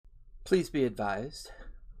Please be advised,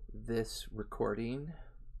 this recording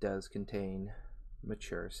does contain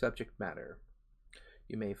mature subject matter.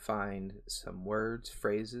 You may find some words,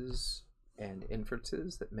 phrases, and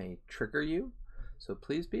inferences that may trigger you, so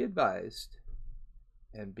please be advised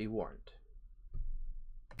and be warned.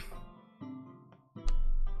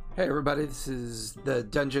 Hey everybody, this is the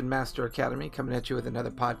Dungeon Master Academy coming at you with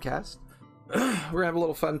another podcast. We're gonna have a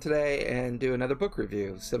little fun today and do another book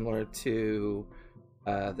review similar to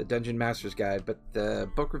the Dungeon Master's Guide, but the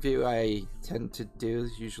book review I tend to do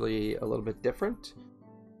is usually a little bit different.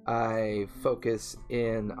 I focus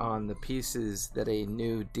in on the pieces that a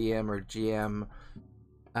new DM or GM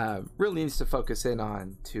really needs to focus in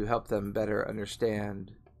on to help them better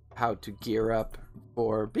understand how to gear up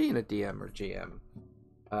for being a DM or GM.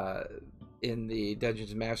 In the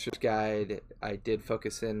Dungeons Master's Guide, I did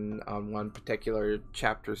focus in on one particular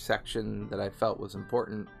chapter section that I felt was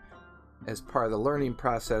important as part of the learning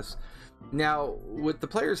process. Now, with the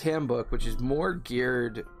Player's Handbook, which is more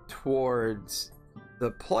geared towards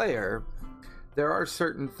the player, there are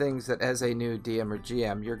certain things that as a new DM or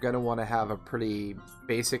GM, you're going to want to have a pretty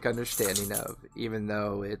basic understanding of, even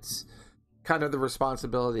though it's kind of the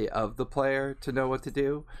responsibility of the player to know what to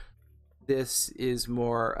do. This is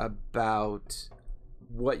more about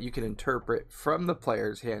what you can interpret from the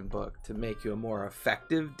Player's Handbook to make you a more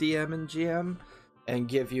effective DM and GM and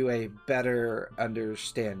give you a better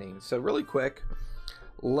understanding. So really quick,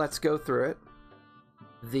 let's go through it.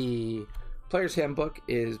 The Player's Handbook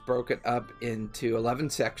is broken up into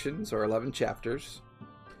 11 sections or 11 chapters.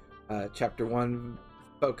 Chapter 1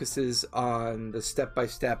 focuses on the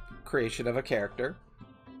step-by-step creation of a character.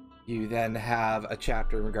 You then have a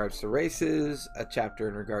chapter in regards to races, a chapter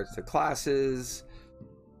in regards to classes.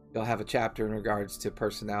 You'll have a chapter in regards to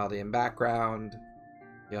personality and background.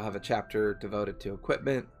 You'll have a chapter devoted to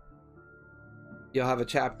equipment. You'll have a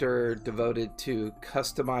chapter devoted to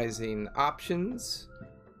customizing options.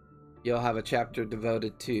 You'll have a chapter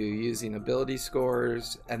devoted to using ability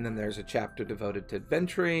scores. And then there's a chapter devoted to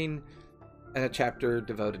adventuring and a chapter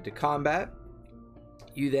devoted to combat.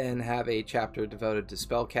 You then have a chapter devoted to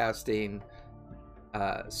spellcasting,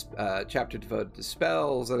 chapter devoted to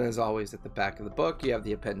spells, and as always at the back of the book you have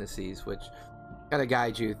the appendices, which kind of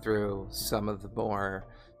guide you through some of the more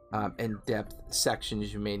in-depth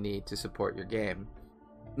sections you may need to support your game.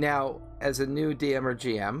 Now, as a new DM or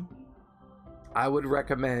GM, I would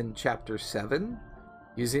recommend Chapter 7,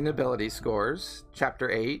 using ability scores,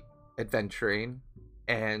 Chapter 8, adventuring,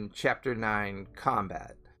 and Chapter 9,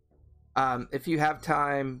 combat. If you have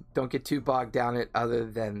time, don't get too bogged down it other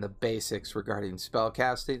than the basics regarding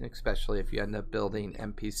spellcasting, especially if you end up building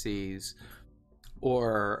NPCs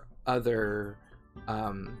or other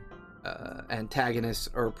antagonists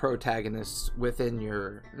or protagonists within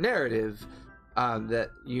your narrative, that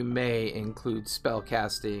you may include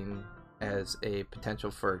spellcasting as a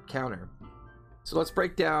potential for counter. So let's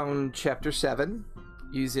break down Chapter 7,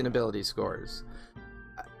 using ability scores.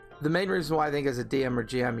 The main reason why I think as a DM or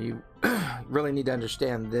GM you really need to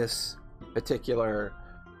understand this particular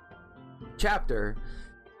chapter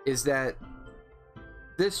is that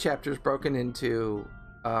this chapter is broken into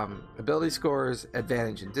ability scores,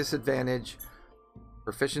 advantage and disadvantage,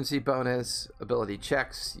 proficiency bonus, ability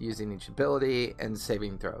checks using each ability, and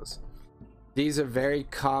saving throws. These are very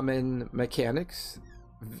common mechanics,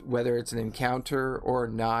 whether it's an encounter or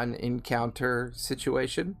non-encounter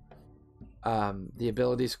situation. The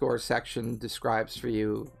ability score section describes for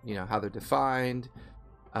you, how they're defined,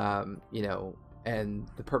 and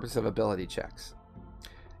the purpose of ability checks.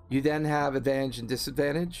 You then have advantage and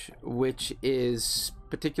disadvantage, which is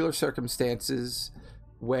particular circumstances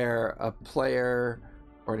where a player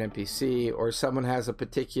or an NPC or someone has a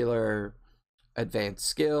particular advanced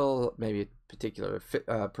skill, maybe a particular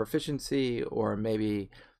proficiency, or maybe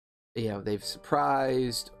they've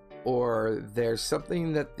surprised, or there's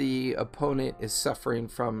something that the opponent is suffering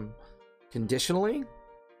from conditionally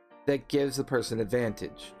that gives the person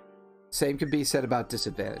advantage. Same can be said about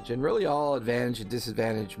disadvantage, and really all advantage and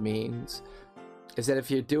disadvantage means is that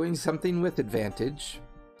if you're doing something with advantage,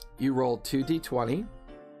 you roll 2d20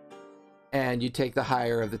 and you take the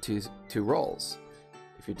higher of the two rolls.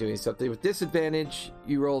 If you're doing something with disadvantage,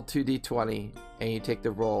 you roll 2d20 and you take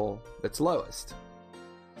the roll that's lowest.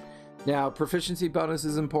 Now, proficiency bonus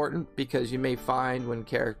is important because you may find when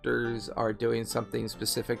characters are doing something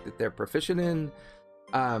specific that they're proficient in,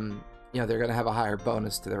 they're going to have a higher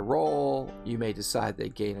bonus to their roll. You may decide they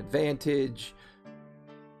gain advantage.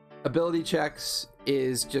 Ability checks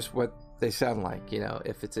is just what they sound like.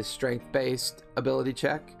 If it's a strength-based ability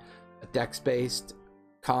check, a dex-based,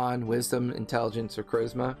 con, wisdom, intelligence, or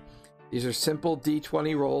charisma, these are simple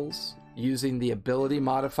d20 rolls using the ability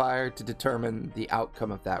modifier to determine the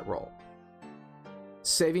outcome of that roll.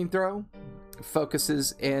 Saving throw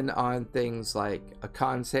focuses in on things like a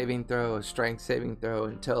con saving throw, a strength saving throw,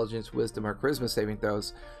 intelligence, wisdom, or charisma saving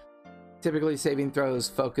throws. Typically, saving throws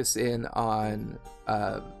focus in on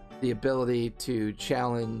the ability to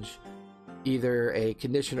challenge either a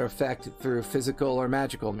condition or effect through physical or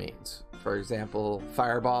magical means. For example,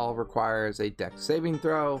 Fireball requires a dex saving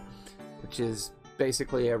throw, which is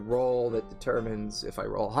basically a roll that determines if I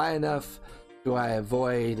roll high enough, do I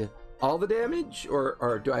avoid all the damage,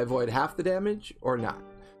 or do I avoid half the damage or not?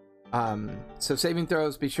 So saving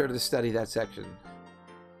throws, be sure to study that section.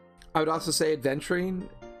 I would also say adventuring.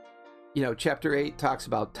 Chapter 8 talks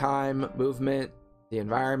about time, movement, the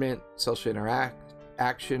environment, social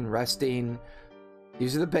interaction, resting.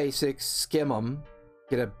 These are the basics. Skim them,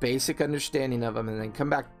 get a basic understanding of them, and then come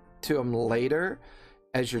back to them later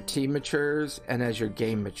as your team matures and as your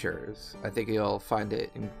game matures. I think you'll find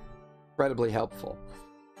it incredibly helpful.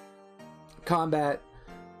 Combat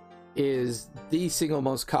is the single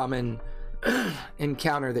most common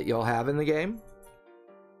encounter that you'll have in the game.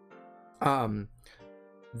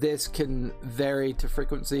 This can vary to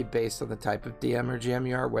frequency based on the type of DM or GM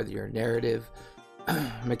you are, whether you're narrative,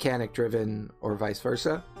 mechanic driven, or vice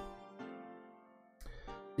versa.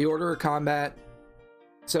 The order of combat.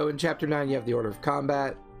 So in chapter 9 you have the order of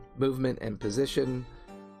combat, movement and position,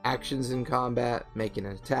 actions in combat, making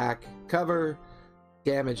an attack, cover,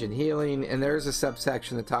 damage and healing, and there's a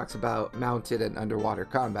subsection that talks about mounted and underwater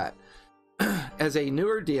combat. As a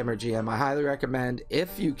newer DM or GM, I highly recommend,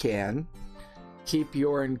 if you can, keep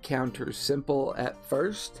your encounters simple at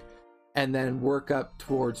first and then work up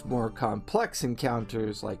towards more complex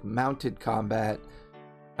encounters like mounted combat,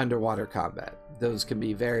 underwater combat. Those can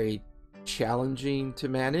be very challenging to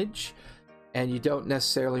manage, and you don't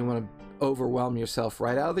necessarily want to overwhelm yourself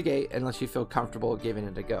right out of the gate unless you feel comfortable giving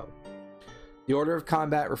it a go. The order of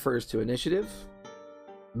combat refers to initiative.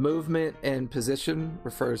 Movement and position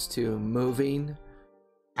refers to moving.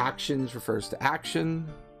 Actions refers to action.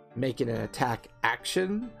 Making an attack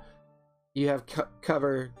action. You have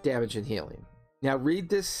cover, damage, and healing. Now read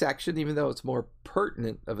this section, even though it's more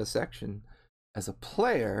pertinent of a section as a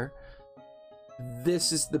player.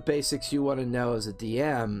 This is the basics you want to know as a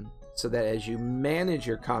DM, so that as you manage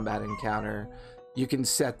your combat encounter, you can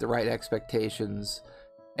set the right expectations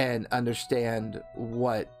and understand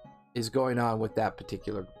what is going on with that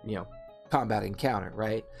particular, combat encounter,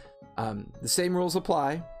 right? The same rules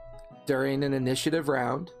apply. During an initiative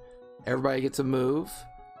round, everybody gets a move,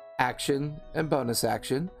 action, and bonus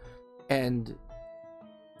action, and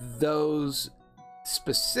those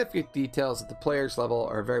specific details at the player's level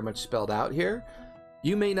are very much spelled out here.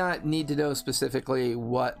 You may not need to know specifically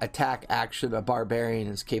what attack action a barbarian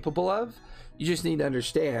is capable of. You just need to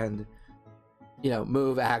understand,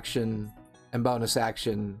 move, action, and bonus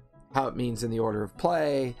action, how it means in the order of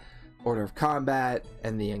play, order of combat,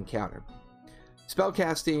 and the encounter.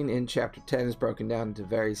 Spellcasting in chapter 10 is broken down into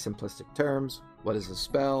very simplistic terms. What is a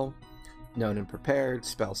spell? Known and prepared,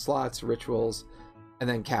 spell slots, rituals, and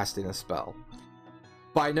then casting a spell.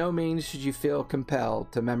 By no means should you feel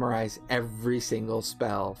compelled to memorize every single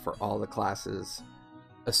spell for all the classes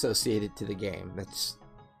associated to the game.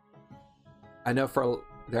 I know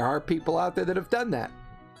there are people out there that have done that.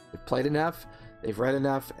 They've played enough, they've read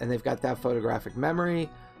enough, and they've got that photographic memory.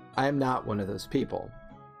 I am not one of those people.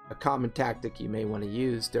 A common tactic you may want to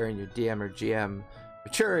use during your DM or GM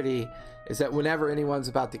maturity is that whenever anyone's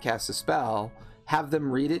about to cast a spell, have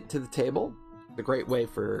them read it to the table. It's a great way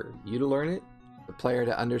for you to learn it, the player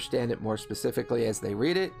to understand it more specifically as they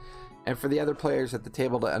read it, and for the other players at the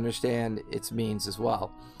table to understand its means as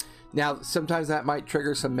well. Now, sometimes that might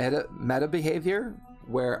trigger some meta behavior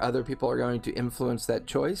where other people are going to influence that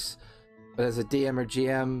choice, but as a DM or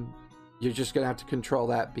GM, you're just going to have to control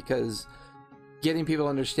that, because getting people to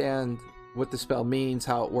understand what the spell means,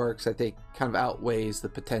 how it works, I think kind of outweighs the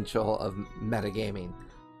potential of metagaming.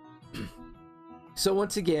 So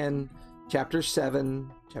once again, chapter 7,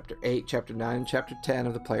 chapter 8, chapter 9, chapter 10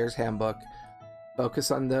 of the Player's Handbook, focus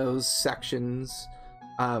on those sections.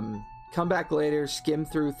 Come back later, skim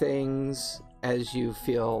through things as you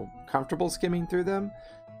feel comfortable skimming through them.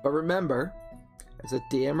 But remember, as a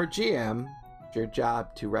DM or GM, it's your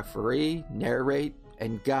job to referee, narrate,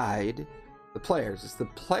 and guide the players. It's the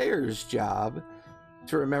player's job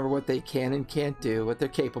to remember what they can and can't do, what they're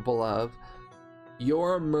capable of.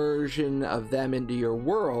 Your immersion of them into your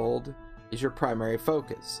world is your primary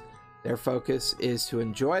focus. Their focus is to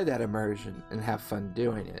enjoy that immersion and have fun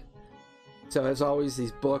doing it. So as always,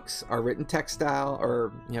 these books are written text style,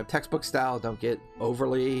 or textbook style. Don't get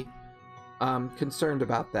overly concerned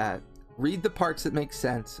about that. read the parts that make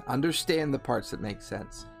sense, understand the parts that make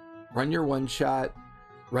sense, run your one shot,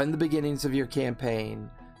 run the beginnings of your campaign,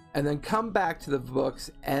 and then come back to the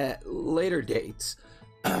books at later dates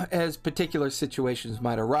as particular situations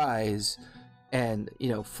might arise and,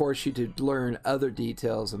 force you to learn other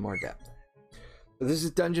details in more depth. So this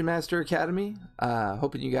is Dungeon Master Academy.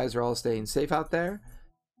 Hoping you guys are all staying safe out there,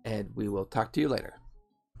 and we will talk to you later.